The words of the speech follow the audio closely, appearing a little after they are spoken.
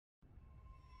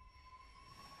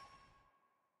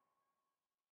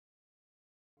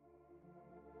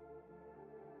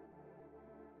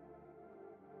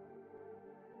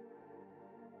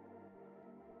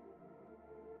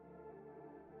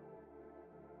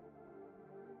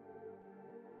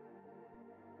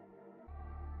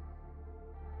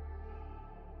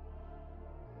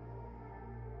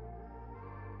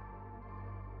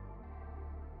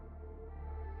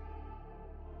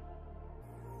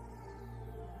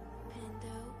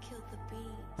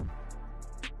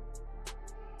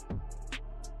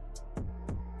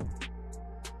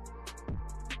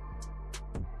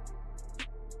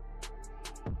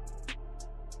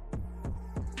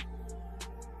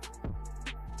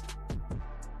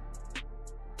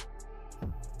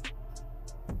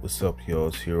What's up, yo?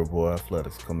 It's Hero Boy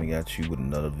Athletics coming at you with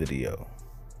another video.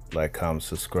 Like, comment,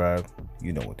 subscribe,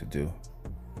 you know what to do.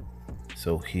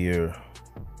 So here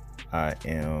I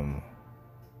am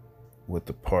with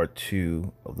the part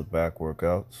 2 of the back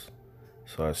workouts.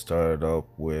 So I started up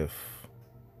with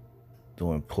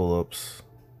doing pull-ups.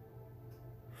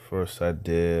 First I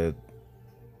did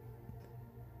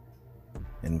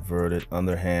inverted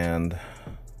underhand,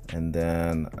 and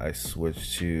then I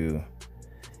switched to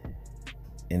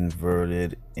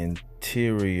inverted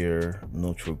interior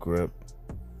neutral grip,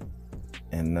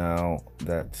 and now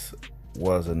that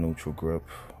was a neutral grip.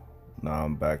 Now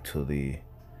I'm back to the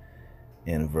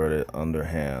inverted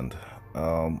underhand.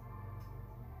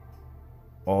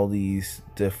 All these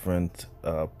different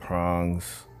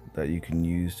prongs that you can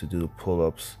use to do the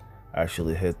pull-ups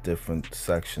actually hit different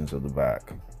sections of the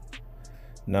back.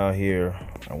 Now here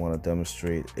I want to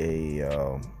demonstrate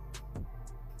a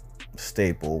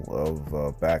staple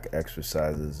of back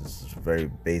exercises. This is a very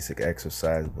basic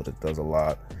exercise, but it does a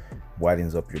lot.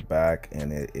 Widens up your back,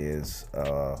 and it is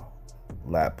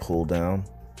lat pull down.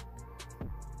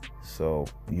 So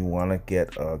you want to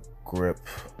get a grip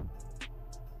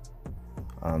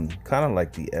on kind of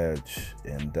like the edge,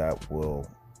 and that will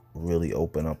really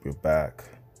open up your back,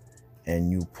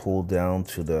 and you pull down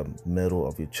to the middle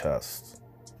of your chest.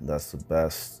 That's the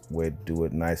best way to do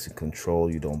it. Nice and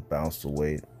controlled. You don't bounce the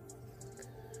weight.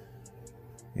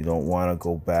 You don't want to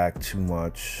go back too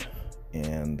much,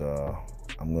 and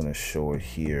I'm going to show it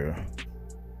here.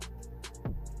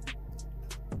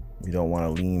 You don't want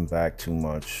to lean back too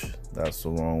much. That's the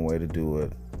wrong way to do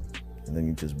it. And then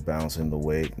you just bounce in the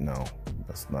weight. No,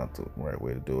 that's not the right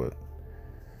way to do it.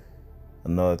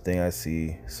 Another thing I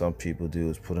see some people do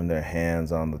is putting their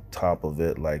hands on the top of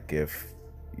it, like if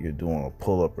you're doing a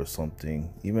pull-up or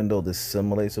something. Even though this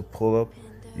simulates a pull-up,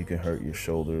 you can hurt your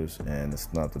shoulders, and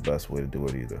it's not the best way to do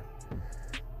it either.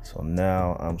 So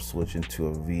now I'm switching to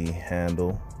a V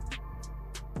handle,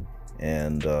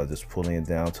 and just pulling it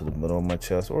down to the middle of my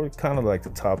chest, or kind of like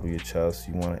the top of your chest.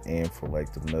 You want to aim for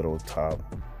like the middle top,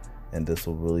 and this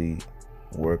will really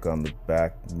work on the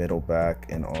back, middle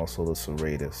back, and also the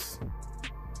serratus.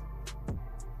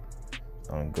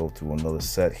 I'm gonna go through another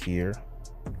set here.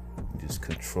 Just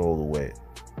control the weight.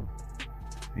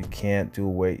 If you can't do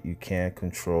weight you can't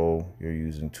control, you're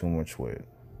using too much weight.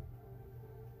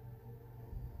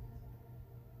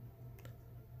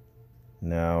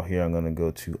 Now here I'm going to go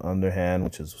to underhand,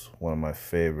 which is one of my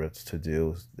favorites to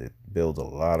do. It builds a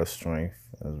lot of strength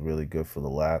and is really good for the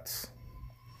lats.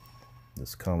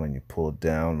 Just come and you pull it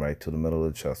down right to the middle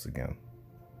of the chest again.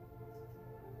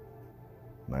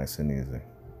 Nice and easy.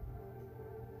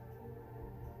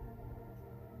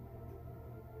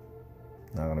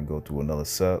 Now I'm going to go through another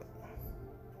set.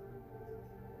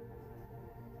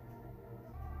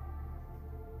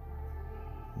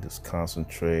 Just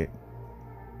concentrate.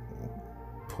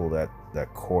 Pull that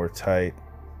core tight.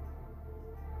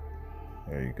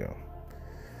 There you go.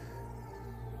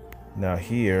 Now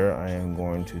here I am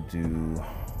going to do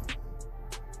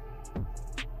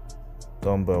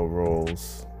dumbbell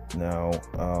rolls. Now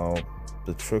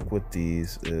the trick with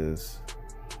these is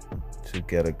to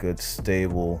get a good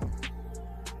stable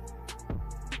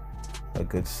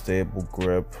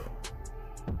grip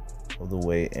of the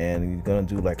weight, and you're gonna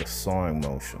do like a sawing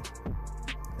motion,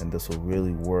 and this will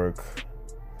really work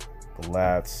the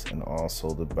lats and also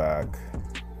the back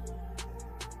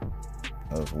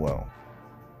as well.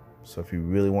 So if you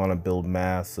really want to build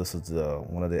mass, this is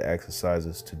one of the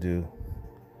exercises to do.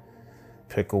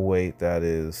 Pick a weight that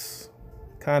is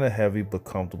kind of heavy but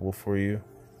comfortable for you.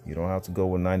 You don't have to go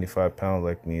with 95 pounds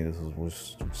like me. This is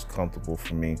what's comfortable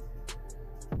for me.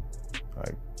 I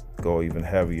go even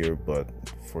heavier, but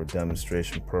for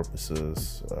demonstration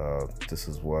purposes, this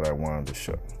is what I wanted to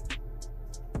show.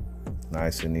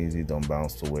 Nice and easy, don't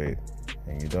bounce the weight,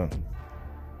 and you're done.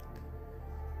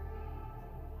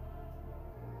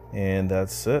 And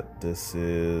that's it. This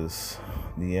is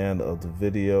the end of the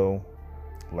video.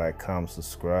 Like, comment,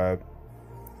 subscribe.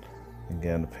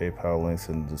 Again, the PayPal link's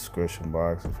in the description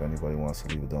box. If anybody wants to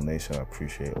leave a donation, I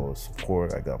appreciate all the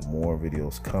support. I got more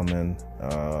videos coming.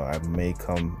 I may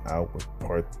come out with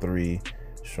part 3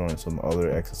 showing some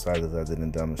other exercises I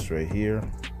didn't demonstrate here.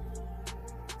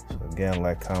 So again,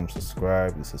 like, comment,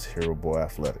 subscribe. This is Hero Boy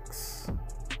Athletics.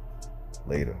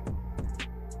 Later.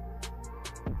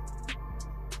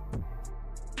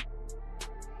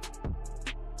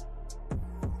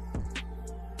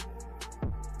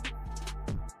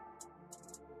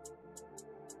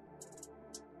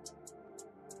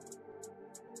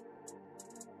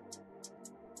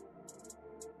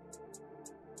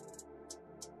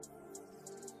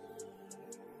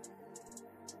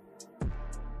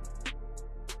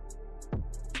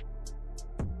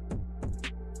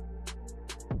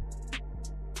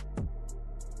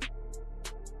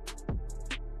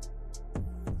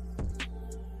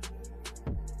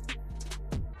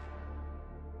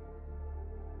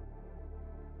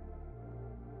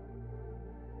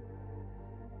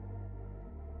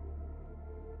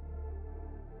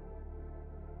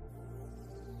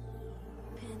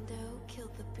 kill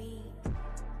the beat.